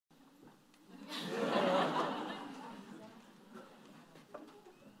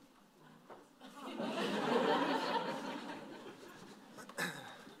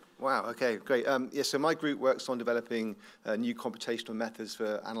Wow, okay, great. Yeah, so my group works on developing new computational methods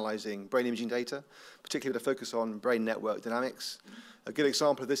for analyzing brain imaging data, particularly with a focus on brain network dynamics. A good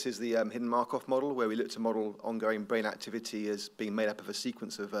example of this is the hidden Markov model, where we look to model ongoing brain activity as being made up of a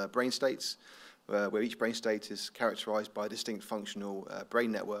sequence of brain states, where each brain state is characterized by a distinct functional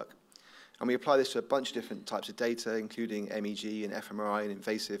brain network. And we apply this to a bunch of different types of data, including MEG and fMRI and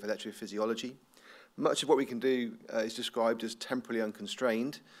invasive electrophysiology. Much of what we can do is described as temporally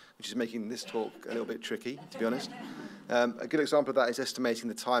unconstrained, which is making this talk a little bit tricky, to be honest. A good example of that is estimating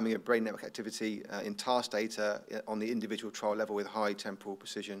the timing of brain network activity in task data on the individual trial level with high temporal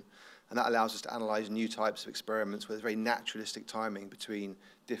precision. And that allows us to analyze new types of experiments with very naturalistic timing between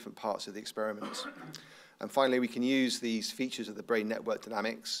different parts of the experiment. And finally, we can use these features of the brain network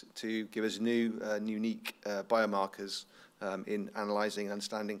dynamics to give us new, unique biomarkers in analyzing and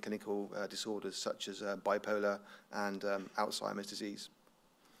understanding clinical disorders such as bipolar and Alzheimer's disease.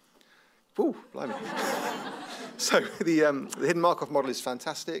 Ooh, blimey. So the hidden Markov model is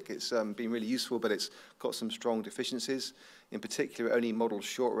fantastic. It's been really useful, but it's got some strong deficiencies. In particular, it only models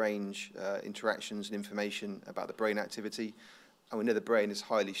short-range interactions and information about the brain activity. And we know the brain is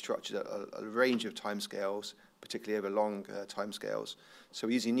highly structured at a range of timescales, particularly over long timescales. So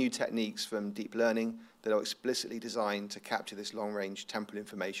we're using new techniques from deep learning that are explicitly designed to capture this long-range temporal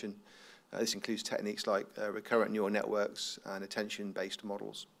information. This includes techniques like recurrent neural networks and attention-based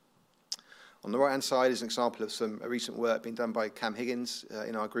models. On the right-hand side is an example of some recent work being done by Cam Higgins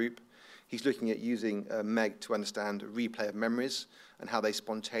in our group. He's looking at using MEG to understand a replay of memories and how they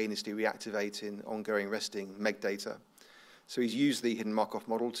spontaneously reactivate in ongoing resting MEG data. So he's used the hidden Markov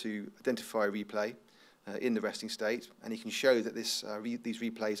model to identify a replay in the resting state, and he can show that these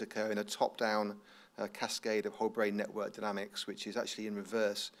replays occur in a top-down cascade of whole brain network dynamics, which is actually in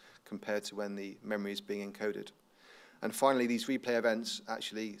reverse compared to when the memory is being encoded. And finally, these replay events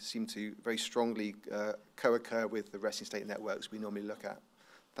actually seem to very strongly co-occur with the resting state networks we normally look at.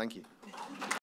 Thank you.